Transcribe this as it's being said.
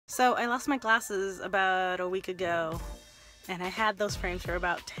So I lost my glasses about a week ago, and I had those frames for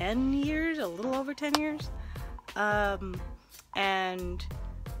about 10 years, a little over 10 years. And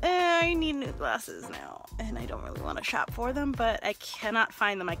I need new glasses now, and I don't really want to shop for them, but I cannot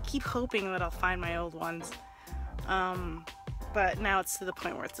find them. I keep hoping that I'll find my old ones. But now it's to the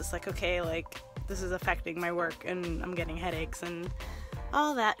point where it's just like, okay, like, this is affecting my work, and I'm getting headaches and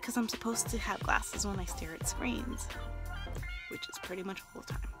all that, because I'm supposed to have glasses when I stare at screens, which is pretty much all the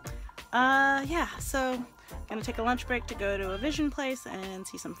time. Yeah, so I'm gonna take a lunch break to go to a vision place and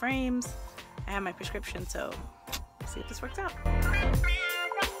see some frames. I have my prescription, so we'll see if this works out.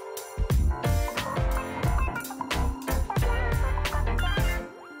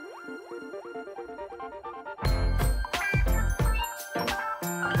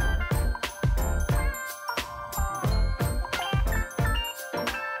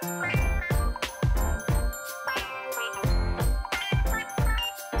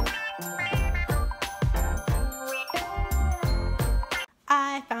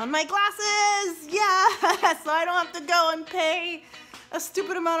 Found my glasses! Yeah! So I don't have to go and pay a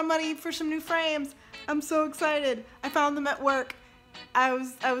stupid amount of money for some new frames. I'm so excited. I found them at work. I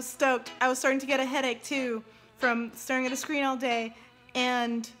was stoked. I was starting to get a headache too from staring at a screen all day,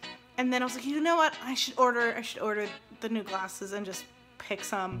 and then I was like, you know what? I should order the new glasses and just pick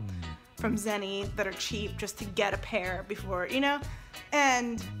some from Zenny that are cheap just to get a pair before, you know?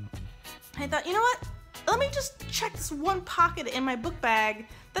 And I thought, you know what? Let me just check this one pocket in my book bag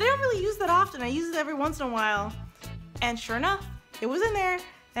that I don't really use that often. I use it every once in a while. And sure enough, it was in there.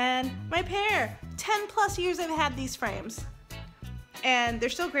 And my pair. 10 plus years I've had these frames. And they're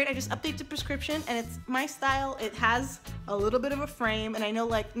still great. I just updated the prescription, and it's my style. It has a little bit of a frame, and I know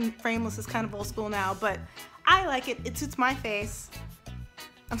like frameless is kind of old school now, but I like it. It suits my face.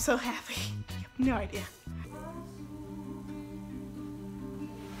 I'm so happy. You have no idea.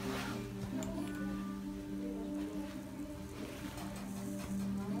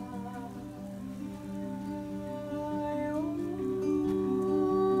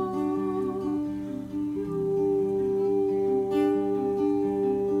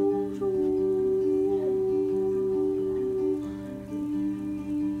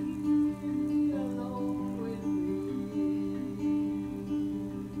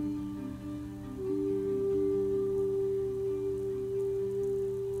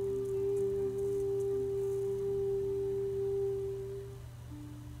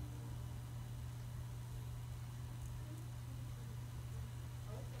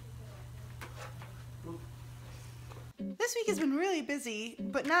 This week has been really busy,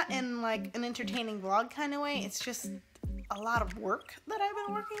 but not in like an entertaining vlog kind of way. It's just a lot of work that I've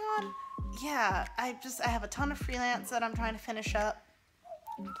been working on. Yeah, I have a ton of freelance that I'm trying to finish up.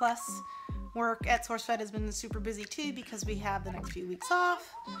 Plus, work at SourceFed has been super busy too because we have the next few weeks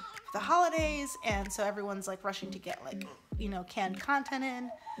off for the holidays, and so everyone's like rushing to get like, you know, canned content in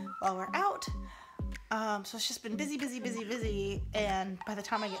while we're out. So it's just been busy, and by the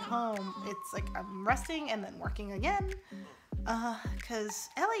time I get home, it's like I'm resting and then working again, because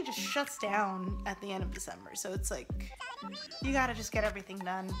LA just shuts down at the end of December, so it's like, you gotta just get everything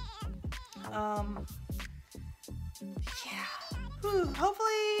done. Yeah. Whew.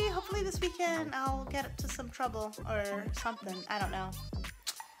 Hopefully this weekend I'll get up to some trouble or something, I don't know.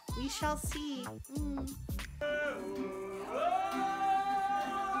 We shall see.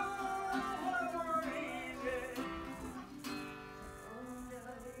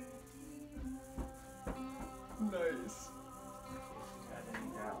 Nice.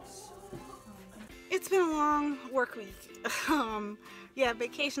 It's been a long work week. Yeah,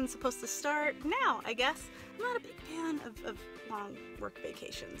 vacation's supposed to start now, I guess. I'm not a big fan of long work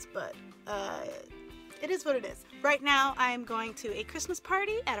vacations, but it is what it is. Right now, I'm going to a Christmas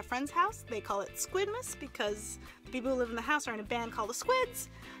party at a friend's house. They call it Squidmas because the people who live in the house are in a band called the Squids,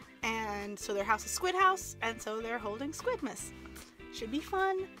 and so their house is Squid House, and so they're holding Squidmas. Should be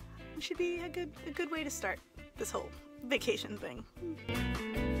fun. It should be a good way to start this whole vacation thing.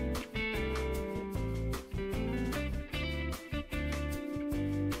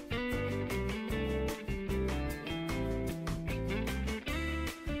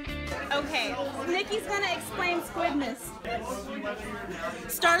 Okay, Nikki's gonna explain Squidmas.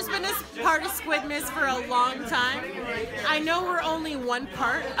 Star's been a part of Squidmas for a long time. I know we're only one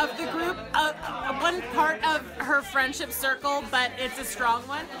part of the group, one part of her friendship circle, but it's a strong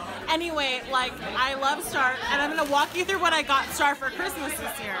one. Anyway, like, I love Star, and I'm gonna walk you through what I got Star for Christmas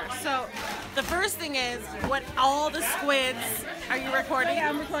this year. So, the first thing is what all the Squids, are you recording? Yeah,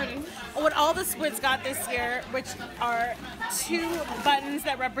 I'm recording. What all the Squids got this year, which are 2 buttons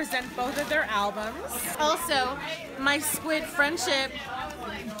that represent both of their albums. Also, my Squid friendship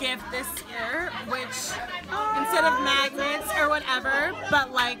gift this year, which instead of magnets or whatever,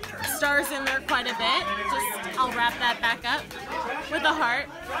 but like stars in there quite a bit. Just I'll wrap that back up with a heart.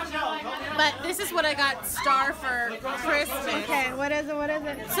 But this is what I got Star for Christmas. Okay, what is it? What is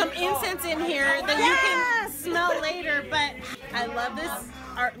it? Some incense in here that you can smell later, but I love this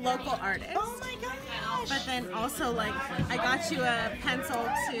local artist. Oh my gosh! But then also, like, I got you a pencil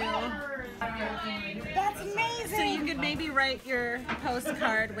too. That's amazing. So you could maybe write your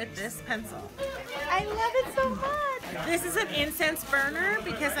postcard with this pencil. I love it so much. This is an incense burner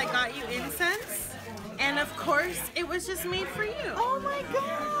because I got you incense. And of course, it was just made for you. Oh my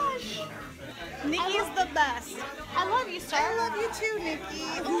gosh! Nikki's the best. I love you, Star. I love you too, Nikki.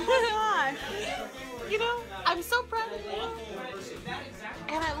 Oh my gosh. You know, I'm so proud of you.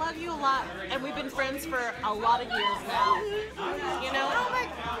 And I love you a lot. And we've been friends for a lot of years now. You know? Oh my.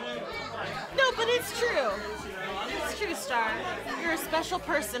 No, but it's true. It's true, Star. You're a special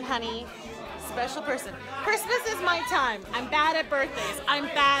person, honey. Special person. Christmas is my time. I'm bad at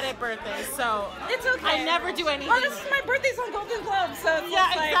birthdays. So It's okay. I never do anything. Well, this is my birthday's on Golden Globe, so it's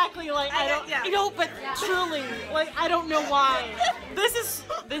Yeah, like, exactly. Like I don't, yeah. you know, but truly, like I don't know why. This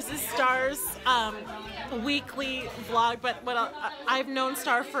is Star's weekly vlog, but I've known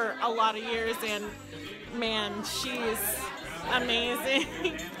Star for a lot of years, and man, she's amazing.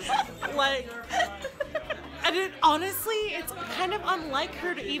 Like. And honestly, it's kind of unlike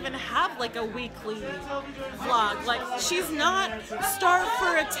her to even have like a weekly vlog. Like, she's not starved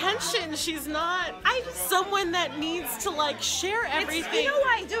for attention. She's not someone that needs to like share everything. You know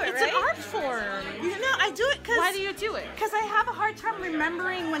why I do it, it's right? an art form. You know, I do it because. Why do you do it? Because I have a hard time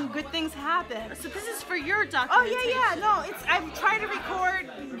remembering when good things happen. So this is for your Oh documentation. yeah, no, I try to record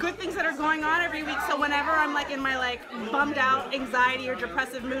good things that are going on every week. So whenever I'm like in my like bummed out, anxiety or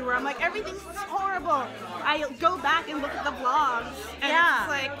depressive mood, where I'm like everything's horrible, I go back and look at the vlogs, and Yeah. it's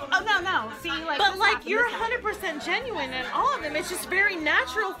like, oh no, see, like. But this like happened, you're this happened. 100% genuine in all of them. It's just very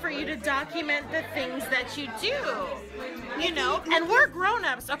natural for you to document the things that you do. You know, and we're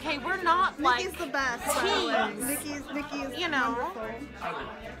grown-ups, okay? We're not like Nikki's the best. by the way. teens. Nikki is You know. wonderful.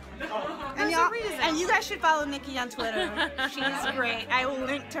 There's a reason. And you guys should follow Nikki on Twitter. She's great. I will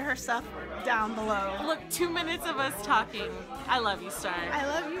link to her stuff down below. Look, 2 minutes of us talking. I love you, Star. I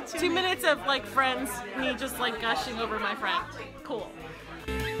love you too. 2 minutes of like friends, me just like gushing over my friend. Cool.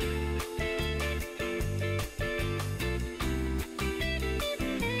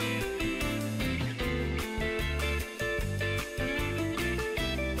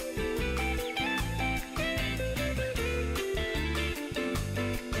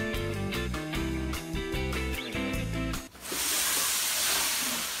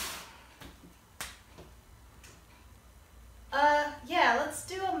 Yeah, let's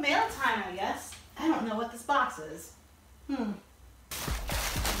do a mail time, I guess. I don't know what this box is.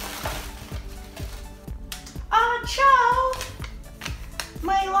 Cho!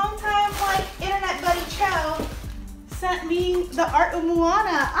 My longtime, like, internet buddy Cho sent me the art of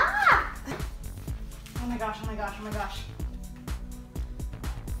Moana. Ah! Oh my gosh, oh my gosh, oh my gosh.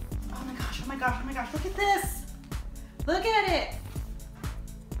 Oh my gosh, oh my gosh, oh my gosh, look at this! Look at it!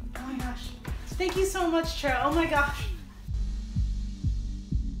 Oh my gosh. Thank you so much, Cho. Oh my gosh.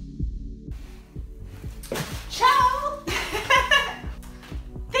 Cho!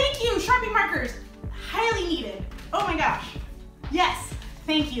 Thank you, Sharpie markers. Highly needed. Oh my gosh. Yes,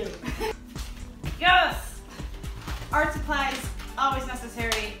 thank you. Yes! Art supplies, always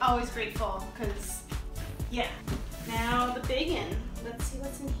necessary, always grateful, because, yeah. Now the big one. Let's see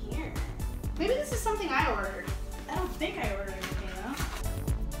what's in here. Maybe this is something I ordered. I don't think I ordered anything though.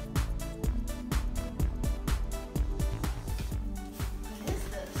 What is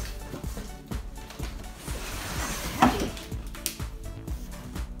this? Heavy.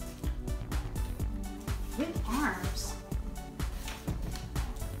 With arms.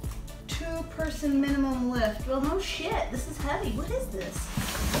 2-person minimum lift. Well, no shit. This is heavy. What is this?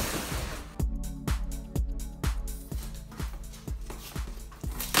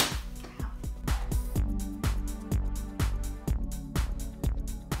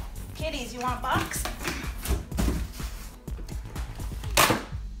 Kitties, you want a box?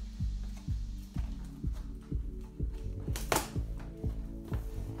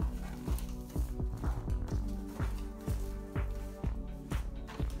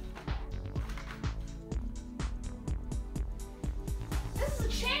 This is a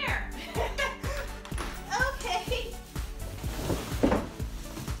chair. Okay.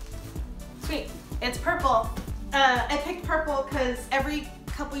 Sweet. It's purple. I picked purple because every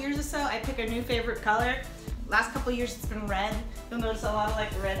couple years or so I pick a new favorite color. Last couple years it's been red. You'll notice a lot of like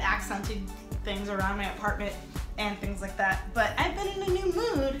red accented things around my apartment, and things like that. But I've been in a new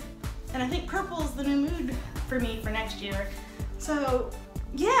mood, and I think purple is the new mood for me for next year. So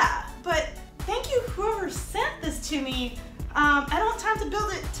yeah, but thank you whoever sent this to me. I don't have time to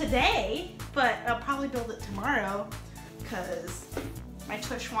build it today, but I'll probably build it tomorrow because my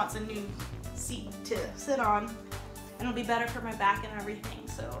tush wants a new seat to sit on, and it'll be better for my back and everything.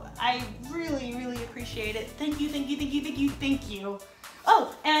 So I really, really appreciate it. Thank you, thank you, thank you, thank you, thank you.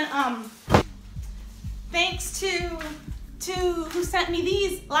 Oh, and thanks to who sent me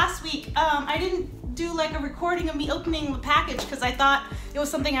these last week. I didn't do like a recording of me opening the package because I thought it was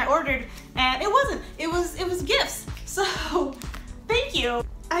something I ordered, and it wasn't. It was gifts. So thank you.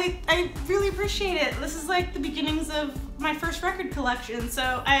 I really appreciate it. This is like the beginnings of my first record collection,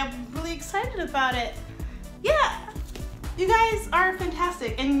 so I'm really excited about it. Yeah, you guys are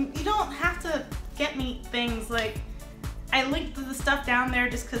fantastic, and you don't have to get me things. Like, I linked the stuff down there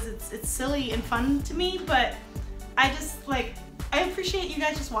just because it's silly and fun to me, but I just like, I appreciate you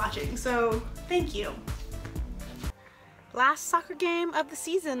guys just watching, so thank you. Last soccer game of the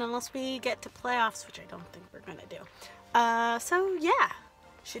season, unless we get to playoffs, which I don't think we're gonna do. So yeah,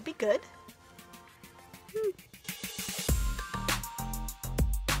 should be good.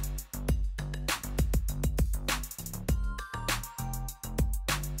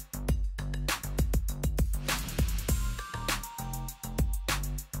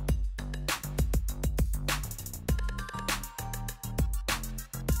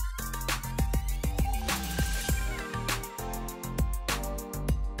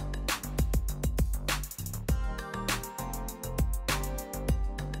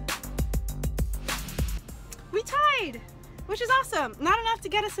 We tied, which is awesome. Not enough to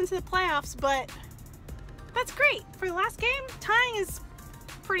get us into the playoffs, but that's great. For the last game, tying is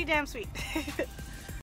pretty damn sweet.